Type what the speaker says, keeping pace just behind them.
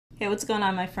Hey, what's going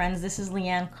on, my friends? This is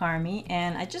Leanne Carmi,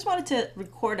 and I just wanted to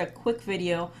record a quick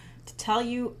video to tell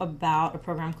you about a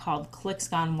program called Clicks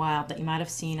Gone Wild that you might have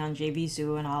seen on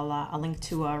JVZoo, and I'll link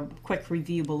to a quick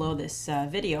review below this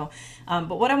video.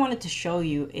 But what I wanted to show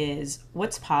you is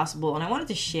what's possible, and I wanted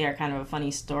to share kind of a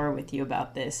funny story with you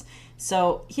about this.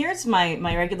 So here's my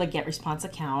regular GetResponse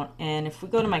account, and if we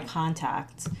go to my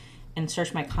contacts and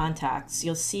search my contacts,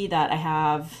 you'll see that I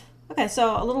have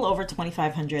so a little over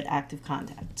 2,500 active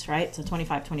contacts, right? So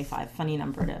 2525, funny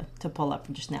number to pull up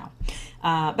just now.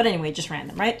 But anyway, just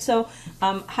random, right? So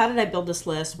how did I build this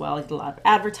list? Well, I did a lot of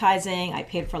advertising, I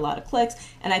paid for a lot of clicks,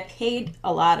 and I paid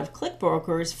a lot of click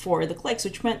brokers for the clicks,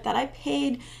 which meant that I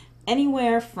paid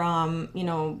anywhere from,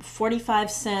 45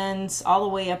 cents all the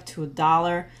way up to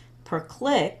 $1 per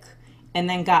click, and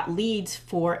then got leads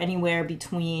for anywhere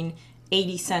between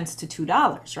 80 cents to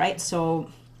 $2, right?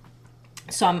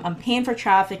 So I'm paying for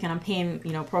traffic, and I'm paying,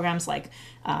 programs like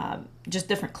just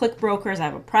different click brokers. I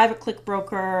have a private click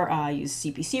broker, I use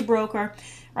CPC broker,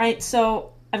 right?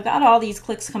 So I've got all these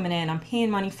clicks coming in, I'm paying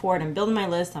money for it, I'm building my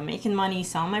list, I'm making money,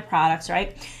 selling my products,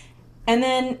 right? And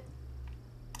then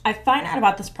I find out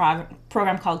about this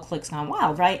program called Clicks Gone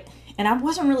Wild, right? And I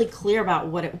wasn't really clear about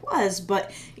what it was,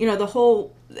 but the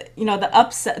whole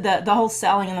the whole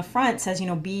selling in the front says,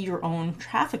 be your own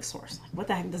traffic source. Like, what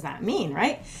the heck does that mean,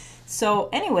 right? So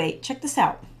anyway, check this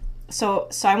out. So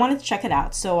I wanted to check it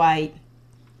out. So I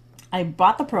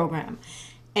bought the program,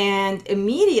 and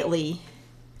immediately,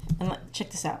 and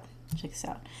check this out. Check this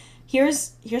out.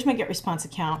 Here's my GetResponse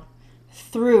account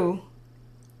through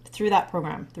that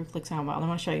program, through Clicks Gone Wild. I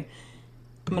want to show you.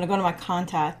 I'm going to go to my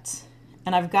contacts,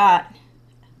 and I've got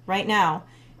right now,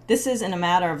 this is in a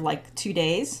matter of like 2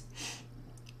 days,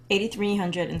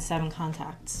 8,307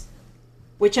 contacts,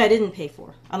 which I didn't pay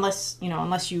for, unless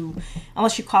you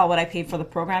call what I paid for the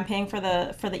program paying for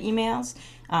the emails.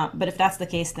 But if that's the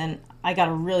case, then I got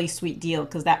a really sweet deal,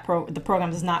 because the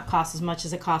program does not cost as much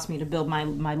as it cost me to build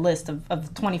my list of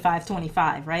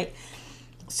 2525, right?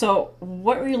 So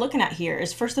what we're looking at here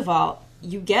is, first of all,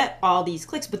 you get all these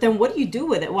clicks, but then what do you do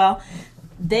with it? Well,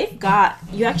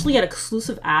 you actually get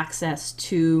exclusive access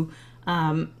to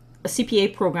a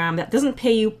CPA program that doesn't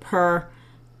pay you per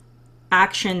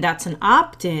action that's an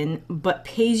opt-in, but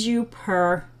pays you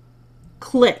per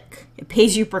click. It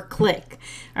pays you per click.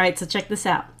 All right, so check this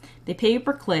out. They pay you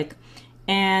per click,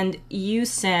 and you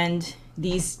send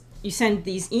these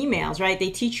emails, right? They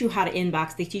teach you how to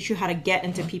inbox. They teach you how to get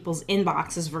into people's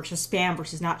inboxes versus spam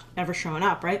versus not ever showing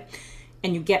up, right?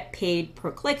 And you get paid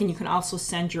per click, and you can also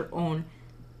send your own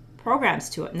programs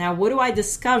to it. Now, what do I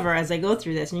discover as I go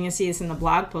through this? And you can see this in the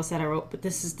blog post that I wrote, but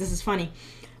this is funny.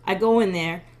 I go in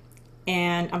there,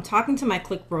 and I'm talking to my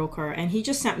click broker, and he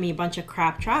just sent me a bunch of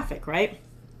crap traffic, right?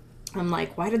 I'm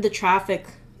like, why did the traffic,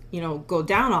 go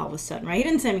down all of a sudden, right? He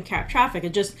didn't send me crap traffic.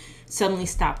 It just suddenly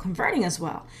stopped converting as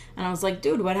well. And I was like,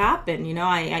 dude, what happened?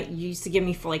 I used to give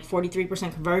me for like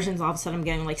 43% conversions. All of a sudden I'm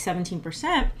getting like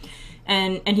 17%.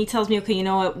 And he tells me, okay, you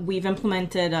know what? We've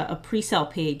implemented a pre-sale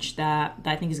page that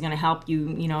I think is going to help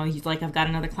you. He's like, I've got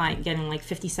another client getting like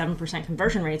 57%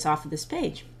 conversion rates off of this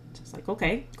page. So it's like,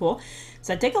 okay, cool.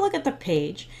 So I take a look at the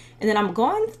page, and then I'm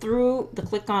going through the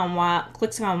Clicks Gone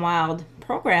Wild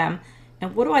program,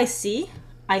 and what do I see?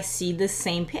 I see this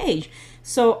same page.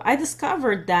 So I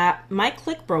discovered that my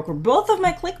click broker, both of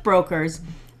my click brokers,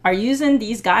 are using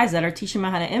these guys that are teaching me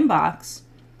how to inbox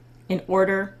in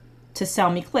order to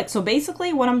sell me clicks. So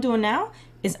basically what I'm doing now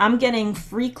is I'm getting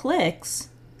free clicks.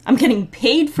 I'm getting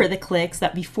paid for the clicks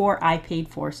that before I paid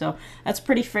for. So that's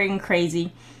pretty friggin'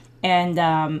 crazy. And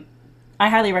I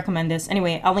highly recommend this.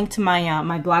 Anyway, I'll link to my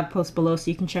my blog post below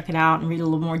so you can check it out and read a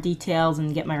little more details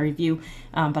and get my review.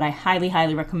 But I highly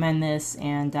recommend this.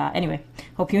 And anyway,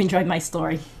 hope you enjoyed my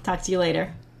story. Talk to you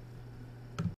later.